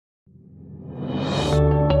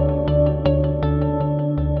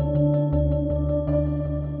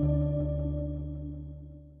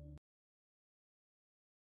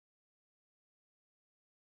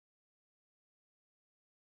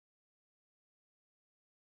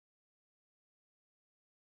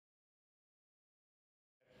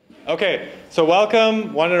Okay, so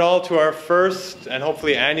welcome one and all to our first and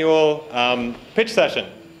hopefully annual pitch session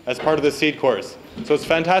as part of the SEED course. So it's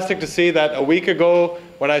fantastic to see that a week ago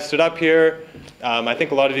when I stood up here, I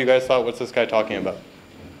think a lot of you guys thought, what's this guy talking about?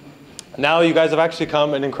 Now you guys have actually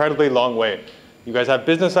come an incredibly long way. You guys have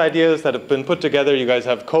business ideas that have been put together. You guys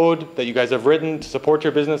have code that you guys have written to support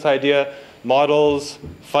your business idea, models,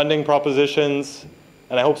 funding propositions,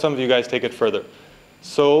 and I hope some of you guys take it further.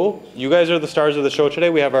 So you guys are the stars of the show today.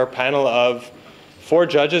 We have our panel of 4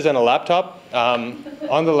 judges and a laptop.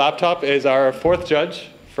 On the laptop is our 4th judge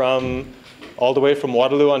from all the way from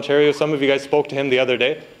Waterloo, Ontario. Some of you guys spoke to him the other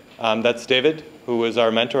day. That's David, who is our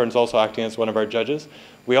mentor and is also acting as one of our judges.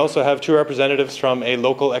 We also have 2 representatives from a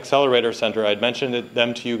local accelerator center. I'd mentioned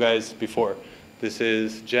them to you guys before. This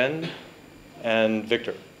is Jen and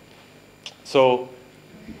Victor. So,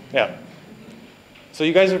 yeah. So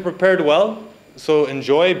you guys have prepared well. So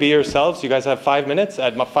enjoy, be yourselves. You guys have 5 minutes.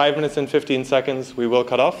 At 5 minutes and 15 seconds, we will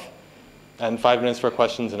cut off. And 5 minutes for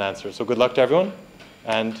questions and answers. So good luck to everyone,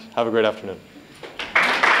 and have a great afternoon.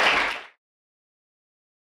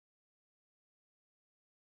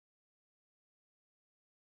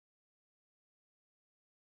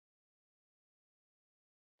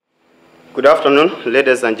 Good afternoon,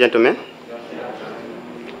 ladies and gentlemen.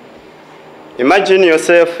 Imagine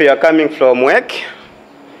yourself, you are coming from work.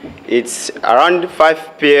 It's around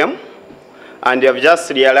 5 p.m. and you have just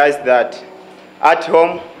realized that at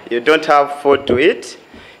home you don't have food to eat,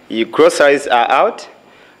 your groceries are out,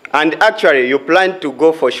 and actually you plan to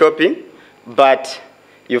go for shopping, but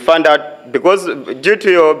you found out because due to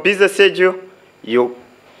your busy schedule, you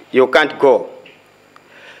can't go.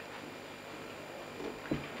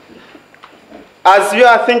 As you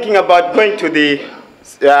are thinking about going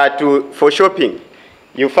to for shopping,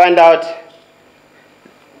 you find out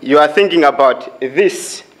you are thinking about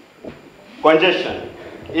this congestion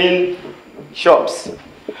in shops.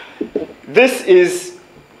 This is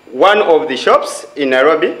one of the shops in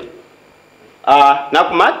Nairobi,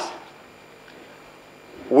 Nakumatt.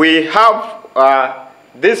 We have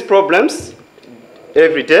these problems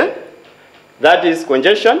every day. That is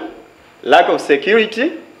congestion, lack of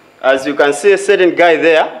security. As you can see, a certain guy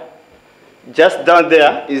there, just down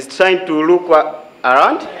there, is trying to look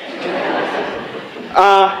around.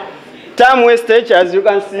 Time wastage, as you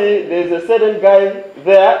can see, there's a certain guy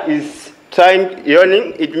there is trying,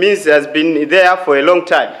 yawning. It means he has been there for a long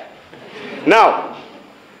time. Now,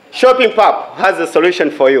 Shopping Pub has a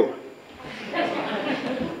solution for you.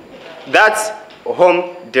 That's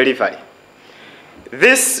home delivery.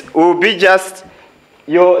 This will be just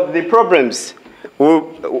the problems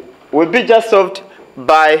will be just solved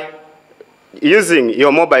by using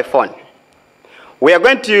your mobile phone. We are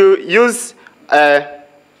going to use an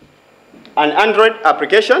Android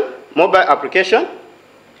application, mobile application,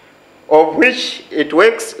 of which it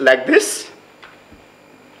works like this.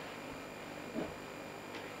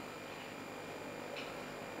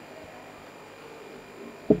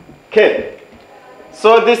 Okay,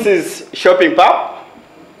 so this is Shopping Pub.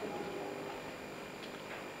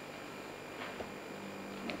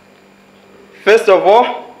 First of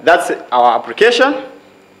all, that's our application.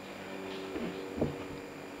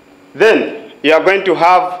 Then you are going to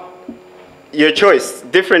have your choice,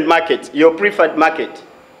 different market, your preferred market.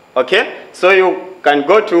 Okay? So you can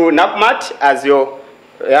go to Nakumatt as your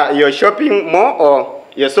shopping mall or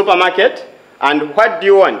your supermarket. And what do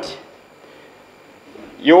you want?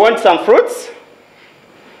 You want some fruits.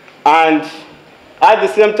 And at the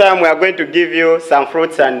same time, we are going to give you some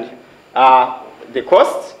fruits and the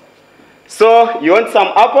cost. So you want some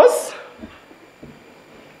apples,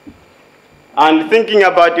 and thinking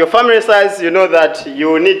about your family size, you know that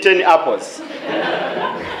you need 10 apples.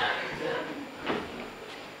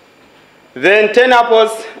 Then 10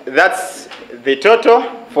 apples, that's the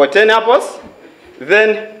total for 10 apples.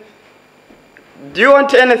 Then, do you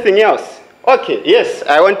want anything else? Okay, yes,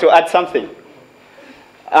 I want to add something.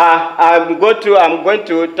 I'm going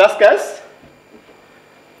to Tuskers.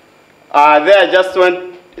 There I just want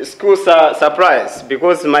school supplies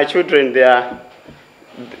because my children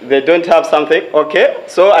they don't have something. Okay,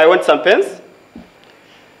 so I want some pens.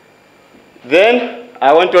 Then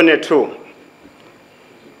I want only 2.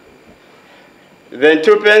 Then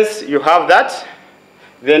 2 pens, you have that.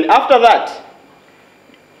 Then after that,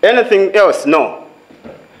 anything else? No.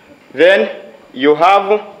 Then you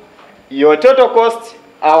have your total cost,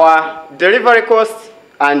 our delivery cost,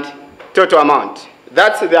 and total amount.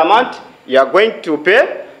 That's the amount you are going to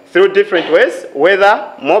pay through different ways,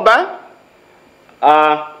 whether mobile.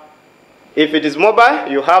 If it is mobile,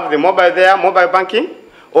 you have the mobile there, mobile banking,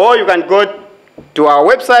 or you can go to our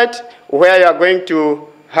website where you are going to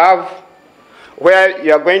have where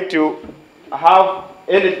you are going to have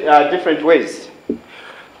different ways.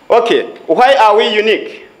 Okay, why are we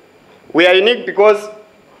unique? We are unique because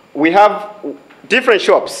we have different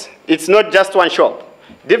shops. It's not just one shop.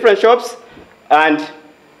 Different shops, and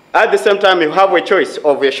at the same time, you have a choice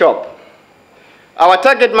of your shop. Our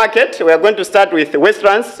target market, we are going to start with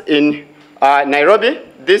Westlands in Nairobi.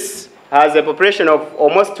 This has a population of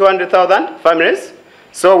almost 200,000 families.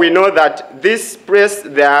 So we know that this place,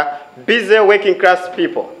 they are busy working class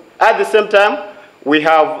people. At the same time, we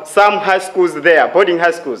have some high schools there, boarding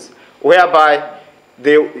high schools, whereby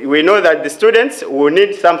we know that the students will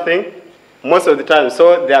need something most of the time,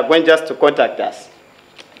 so they are going just to contact us.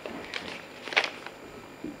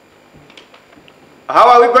 How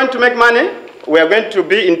are we going to make money? We are going to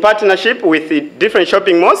be in partnership with the different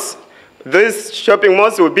shopping malls. These shopping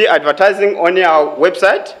malls will be advertising on our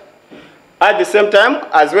website. At the same time,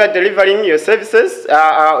 as we are delivering your services,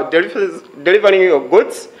 delivering your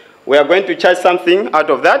goods, we are going to charge something out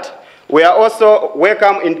of that. We are also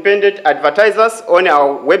welcome independent advertisers on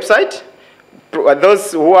our website,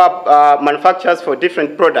 those who are manufacturers for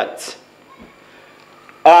different products.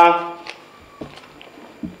 Our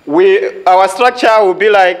structure will be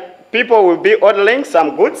like people will be ordering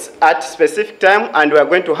some goods at specific time, and we are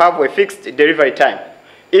going to have a fixed delivery time.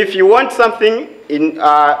 If you want something in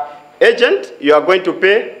agent, you are going to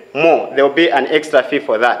pay more. There will be an extra fee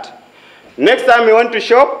for that. Next time you want to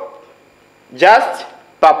shop, just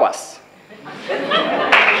purpose.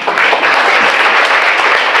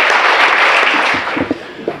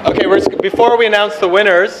 Okay, before we announce the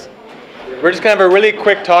winners, we're just going to have a really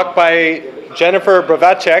quick talk by Jennifer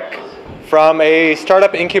Browarczyk from a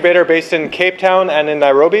startup incubator based in Cape Town and in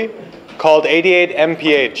Nairobi called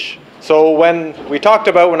 88MPH. So when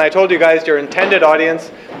I told you guys your intended audience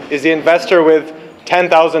is the investor with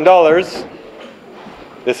 $10,000,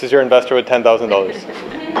 this is your investor with $10,000.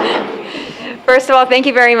 First of all, thank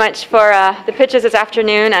you very much for the pitches this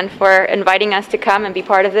afternoon and for inviting us to come and be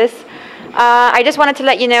part of this. I just wanted to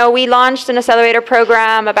let you know we launched an accelerator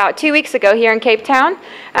program about 2 weeks ago here in Cape Town,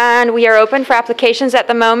 and we are open for applications at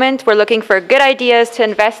the moment. We're looking for good ideas to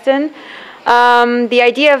invest in. The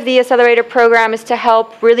idea of the accelerator program is to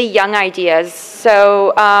help really young ideas.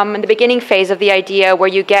 So in the beginning phase of the idea, where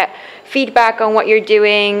you get feedback on what you're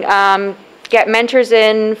doing, get mentors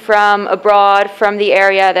in from abroad, from the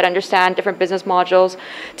area that understand different business modules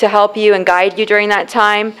to help you and guide you during that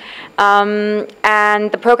time.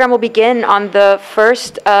 And the program will begin on the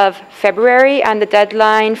 1st of February, and the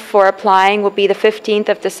deadline for applying will be the 15th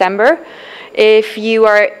of December. If you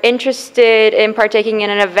are interested in partaking in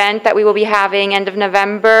an event that we will be having end of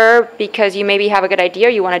November, because you maybe have a good idea,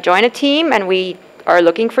 you want to join a team, and we are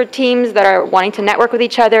looking for teams that are wanting to network with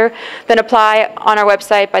each other, then apply on our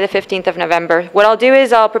website by the 15th of November. What I'll do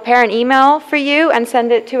is I'll prepare an email for you and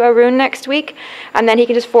send it to Arun next week, and then he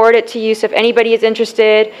can just forward it to you. So if anybody is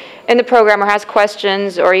interested in the program or has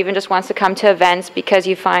questions or even just wants to come to events because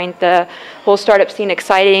you find the whole startup scene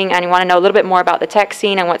exciting and you want to know a little bit more about the tech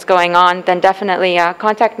scene and what's going on, then definitely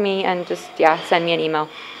contact me and just send me an email.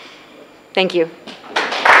 Thank you.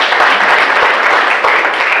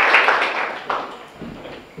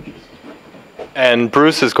 And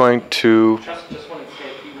Bruce is going to... Just wanted to say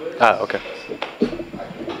a few words. Okay.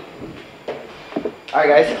 Hi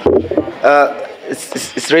guys.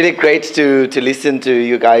 It's really great to listen to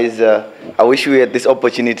you guys. I wish we had this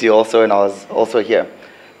opportunity also, and I was also here.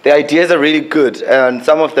 The ideas are really good, and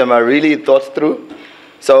some of them are really thought through.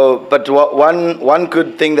 But one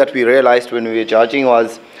good thing that we realized when we were judging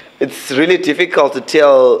was it's really difficult to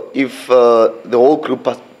tell if the whole group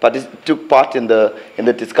took part in the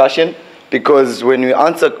discussion. Because when we are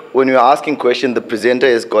asking questions, the presenter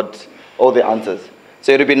has got all the answers.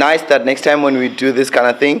 So it would be nice that next time when we do this kind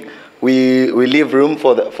of thing, we leave room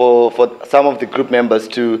for some of the group members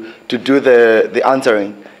to do the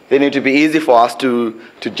answering. Then it would be easy for us to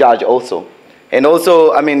judge also. And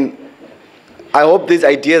also, I mean, I hope these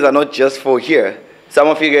ideas are not just for here. Some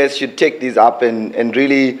of you guys should take these up and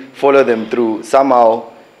really follow them through somehow,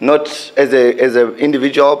 not as an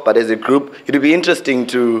individual, but as a group. It would be interesting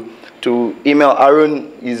to email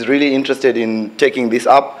Arun. He's really interested in taking this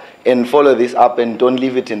up and follow this up, and don't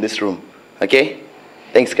leave it in this room. Okay?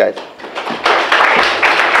 Thanks, guys.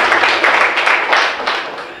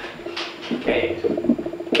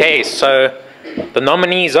 Okay, so the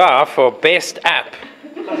nominees are for Best App.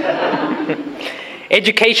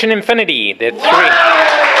 Education Infinity, there are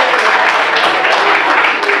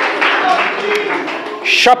 3.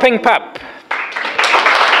 Shopping Pup.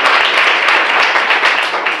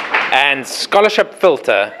 And Scholarship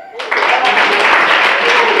Filter.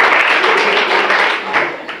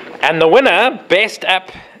 And the winner, best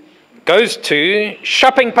app, goes to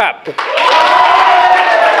Shopping Pup.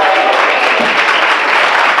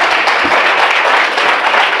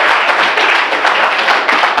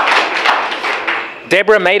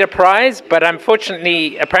 Deborah made a prize, but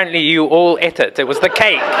unfortunately, apparently you all ate it. It was the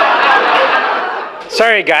cake.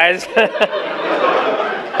 Sorry, guys.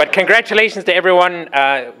 But congratulations to everyone.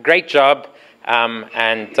 Great job.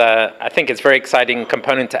 And I think it's a very exciting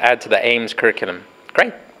component to add to the AIMS curriculum.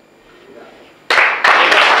 Great.